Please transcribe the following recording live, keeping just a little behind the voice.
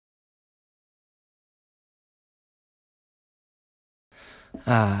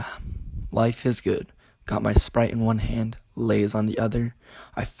Ah, life is good. Got my Sprite in one hand, Lays on the other.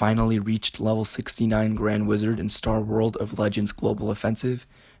 I finally reached level 69 Grand Wizard in Star World of Legends Global Offensive.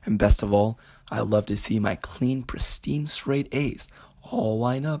 And best of all, I love to see my clean, pristine straight A's all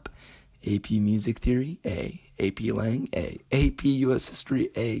line up. AP Music Theory, A. AP Lang, A. AP US History,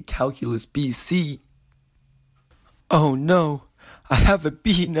 A. Calculus, B, C. Oh no, I have a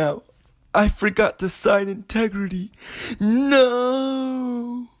B now. I forgot to sign integrity.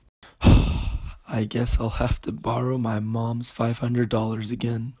 No! I guess I'll have to borrow my mom's $500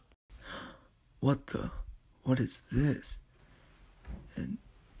 again. What is this? An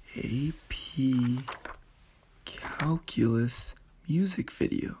AP Calculus music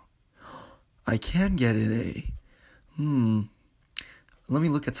video. I can get an A. Let me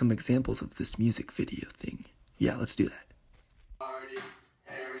look at some examples of this music video thing. Yeah, let's do that.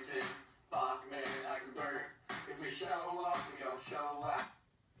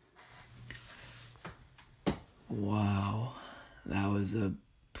 Wow, that was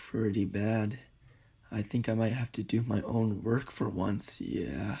pretty bad. I think I might have to do my own work for once.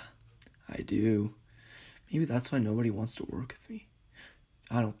 Yeah, I do. Maybe that's why nobody wants to work with me.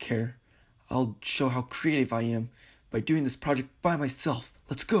 I don't care. I'll show how creative I am by doing this project by myself.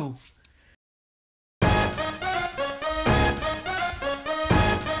 Let's go.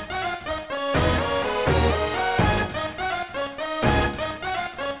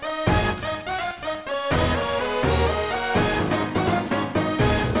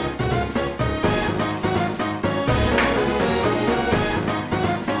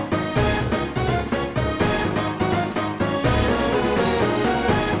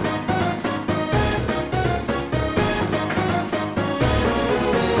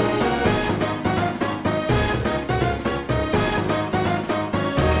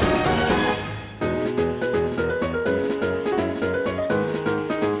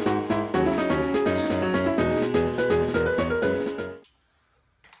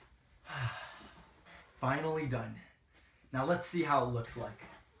 Finally done. Now let's see how it looks like.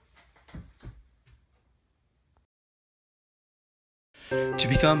 To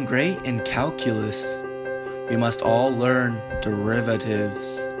become great in calculus, we must all learn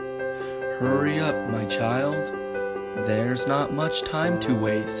derivatives. Hurry up, my child. There's not much time to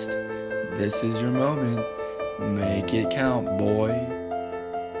waste. This is your moment. Make it count, boy.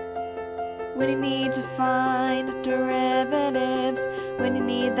 When you need to find derivatives, when you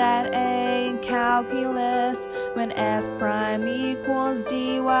need that A in calculus, when f prime equals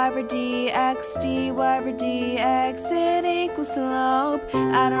dy over dx, dy over dx, it equals slope.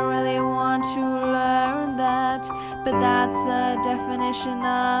 I don't really want to learn that, but that's the definition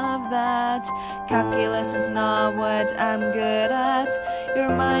of that. Calculus is not what I'm good at. It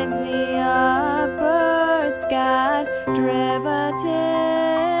reminds me of birds got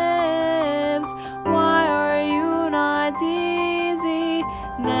derivatives. Why are you not easy?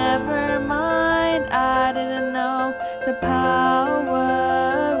 Never mind, I didn't know the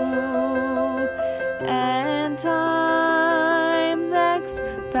power rule. And times x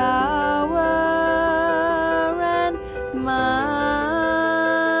power n minus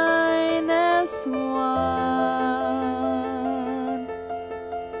 1.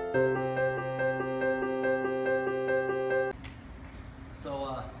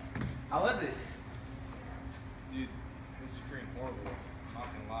 So, how was it? Dude, it's freaking horrible. I'm not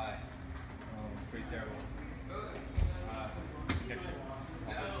gonna lie. It's pretty terrible. Catch it.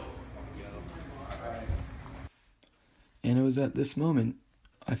 And it was at this moment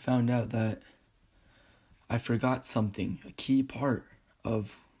I found out that I forgot something, a key part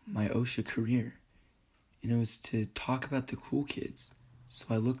of my OSHA career. And it was to talk about the cool kids. So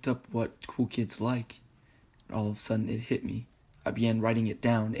I looked up what cool kids like, and all of a sudden it hit me. I began writing it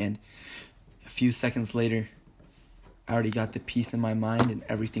down, and a few seconds later, I already got the piece in my mind and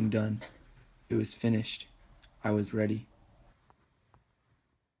everything done. It was finished. I was ready.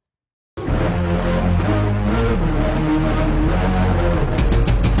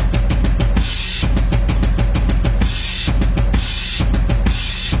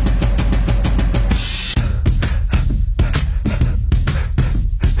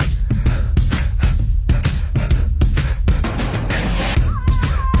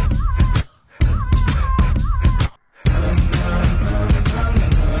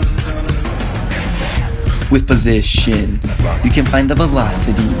 With position, you can find the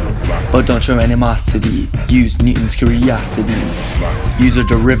velocity, but don't show animosity. Use Newton's curiosity. Use your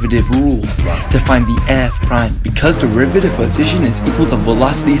derivative rules to find the f prime, because derivative position is equal to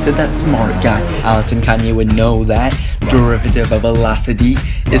velocity, said that smart guy. Alice and Kanye would know that. Derivative of velocity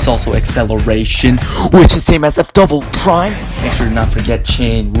is also acceleration, which is same as f double prime. Make sure to not forget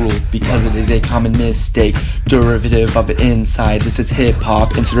chain rule, because it is a common mistake. Derivative of an inside, this is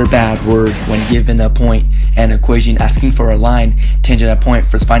hip-hop, insert a bad word. When given a point, an equation asking for a line, tangent at point,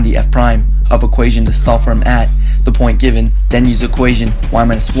 first find the f prime of equation to solve from at the point given, then use equation y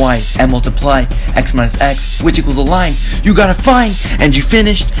minus y and multiply x minus x, which equals a line. You gotta find, and you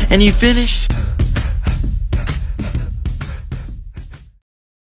finished, and you finished.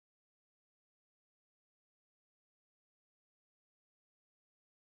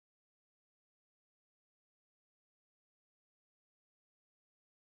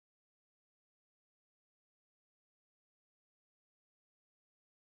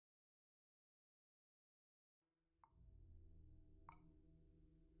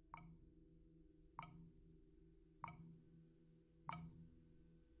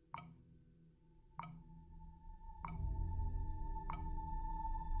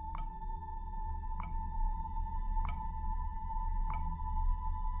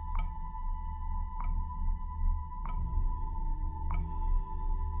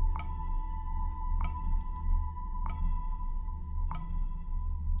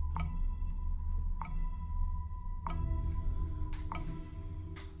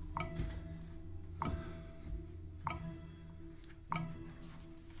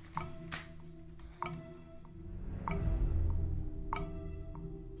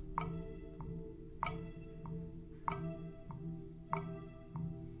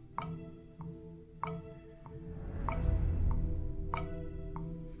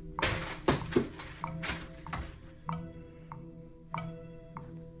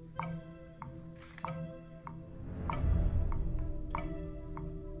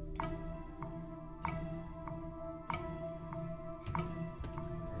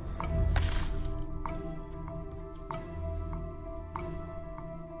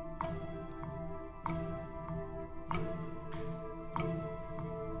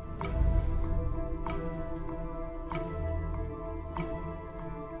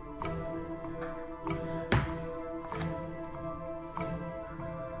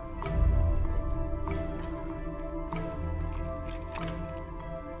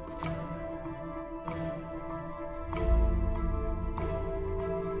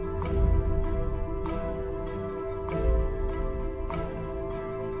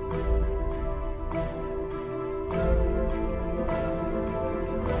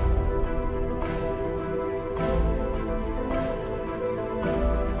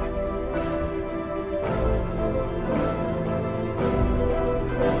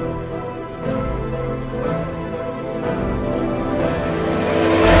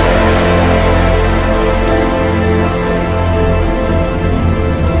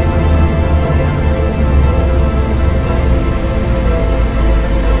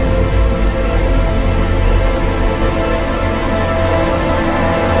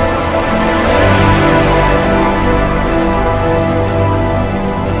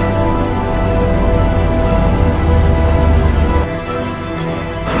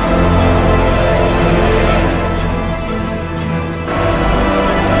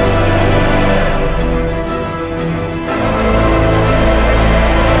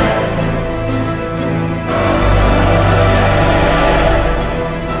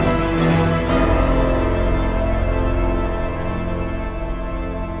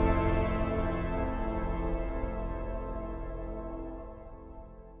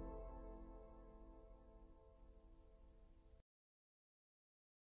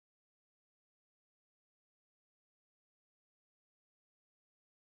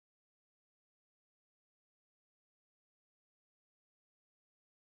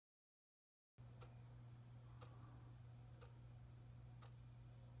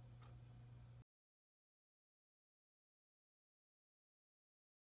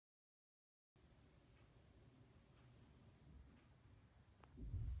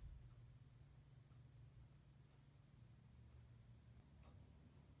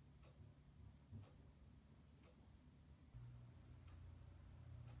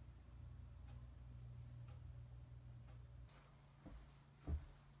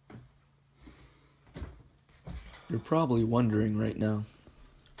 You're probably wondering right now,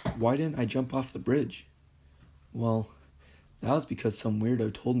 why didn't I jump off the bridge? Well, that was because some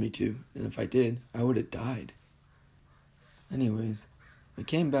weirdo told me to, and if I did, I would have died. Anyways, I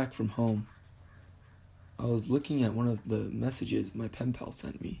came back from home. I was looking at one of the messages my pen pal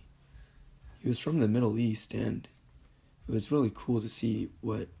sent me. He was from the Middle East, and it was really cool to see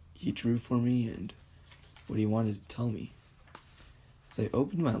what he drew for me and what he wanted to tell me. As I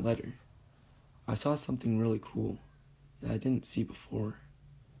opened my letter, I saw something really cool that I didn't see before.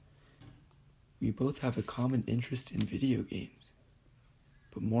 We both have a common interest in video games.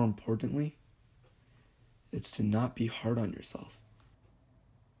 But more importantly, it's to not be hard on yourself.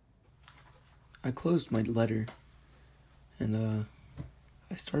 I closed my letter, and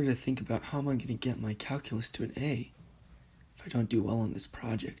I started to think about how am I going to get my calculus to an A if I don't do well on this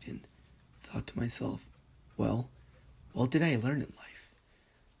project, and thought to myself, well, what did I learn in life?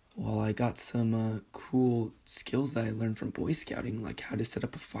 Well, I got some cool skills that I learned from Boy Scouting, like how to set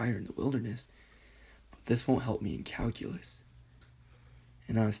up a fire in the wilderness, but this won't help me in calculus.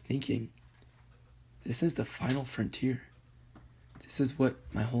 And I was thinking, this is the final frontier. This is what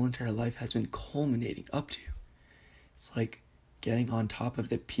my whole entire life has been culminating up to. It's like getting on top of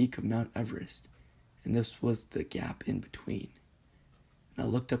the peak of Mount Everest, and this was the gap in between. And I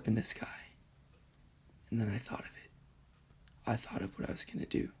looked up in the sky, and then I thought of it. I thought of what I was going to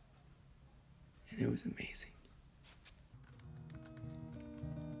do, and it was amazing.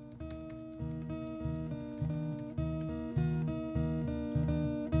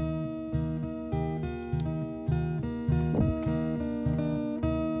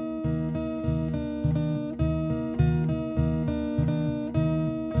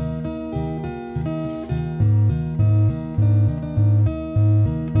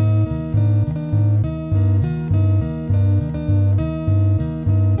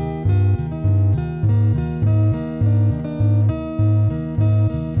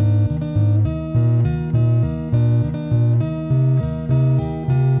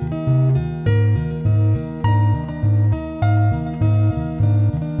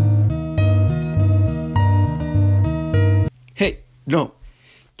 Hey, no,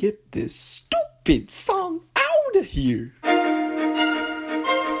 get this stupid song out of here.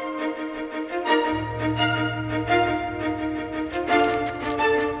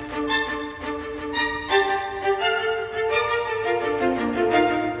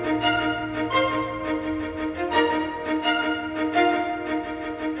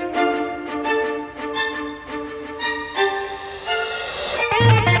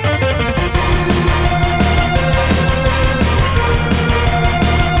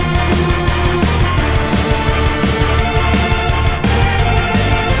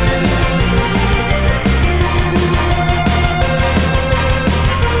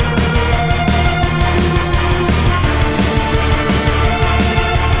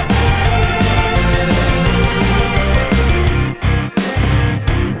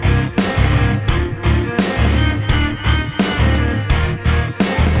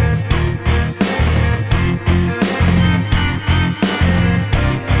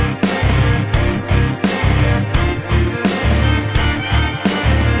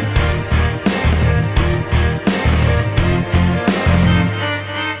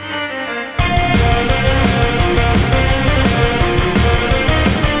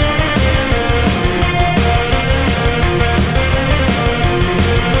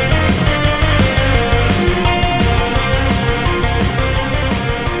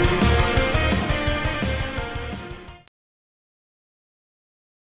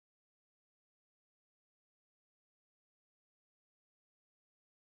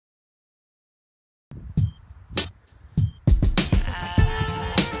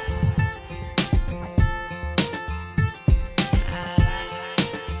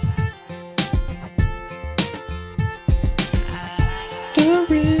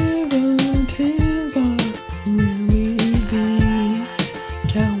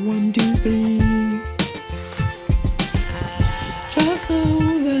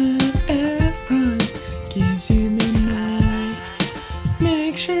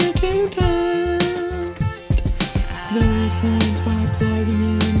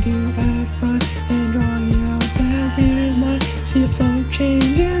 See if some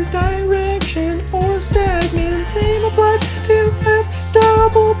changes direction or stagnant. Same applies to F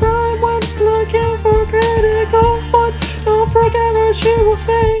double prime when looking for critical points. Don't forget what she will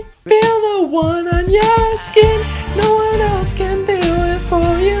say. Feel the one on your skin. No one else can feel it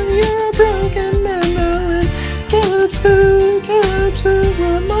for you. You're a broken mandolin. Caleb's who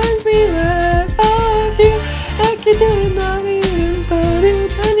reminds me that of you. Heck, you did not even study.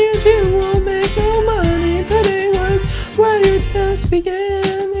 10 years you will make no money. Today was where your test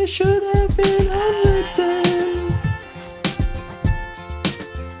began. It should have been unwritten.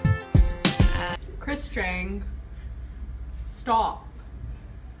 Chris Jiang, stop.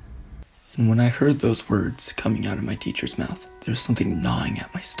 And when I heard those words coming out of my teacher's mouth, there was something gnawing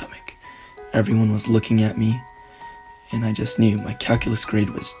at my stomach. Everyone was looking at me, and I just knew my calculus grade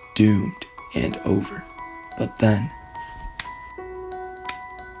was doomed and over. But then,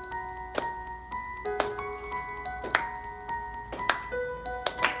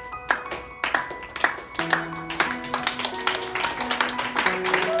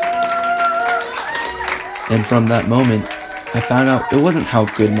 And from that moment, I found out it wasn't how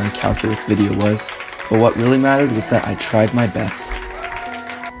good my calculus video was, but what really mattered was that I tried my best.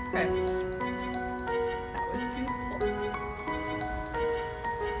 Chris, that was beautiful.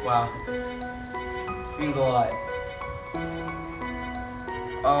 Wow. This means a lot.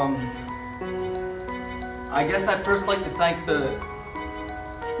 I guess I'd first like to thank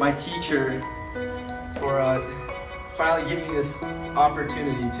my teacher for finally giving me this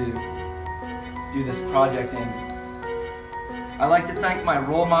opportunity to do this project, and I'd like to thank my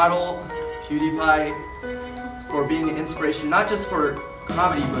role model, PewDiePie, for being an inspiration, not just for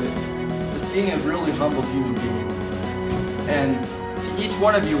comedy, but just being a really humble human being. And to each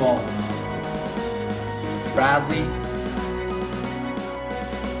one of you all, Bradley,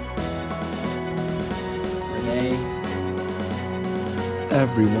 Renee,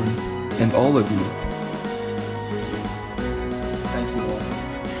 Everyone, and all of you. thank you all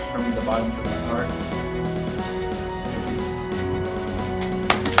from the bottom to the top.